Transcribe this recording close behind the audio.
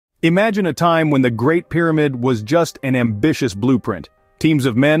Imagine a time when the Great Pyramid was just an ambitious blueprint. Teams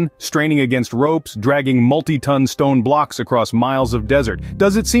of men, straining against ropes, dragging multi-ton stone blocks across miles of desert.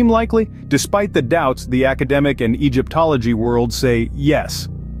 Does it seem likely? Despite the doubts, the academic and Egyptology world say yes,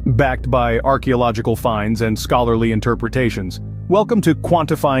 backed by archaeological finds and scholarly interpretations. Welcome to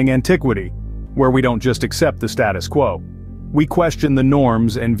Quantifying Antiquity, where we don't just accept the status quo. We question the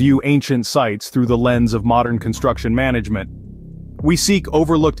norms and view ancient sites through the lens of modern construction management. We seek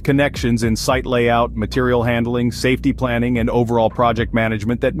overlooked connections in site layout, material handling, safety planning, and overall project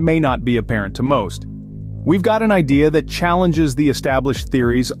management that may not be apparent to most. We've got an idea that challenges the established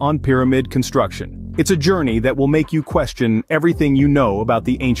theories on pyramid construction. It's a journey that will make you question everything you know about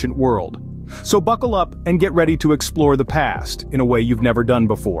the ancient world. So buckle up and get ready to explore the past in a way you've never done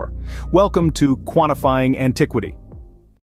before. Welcome to Quantifying Antiquity.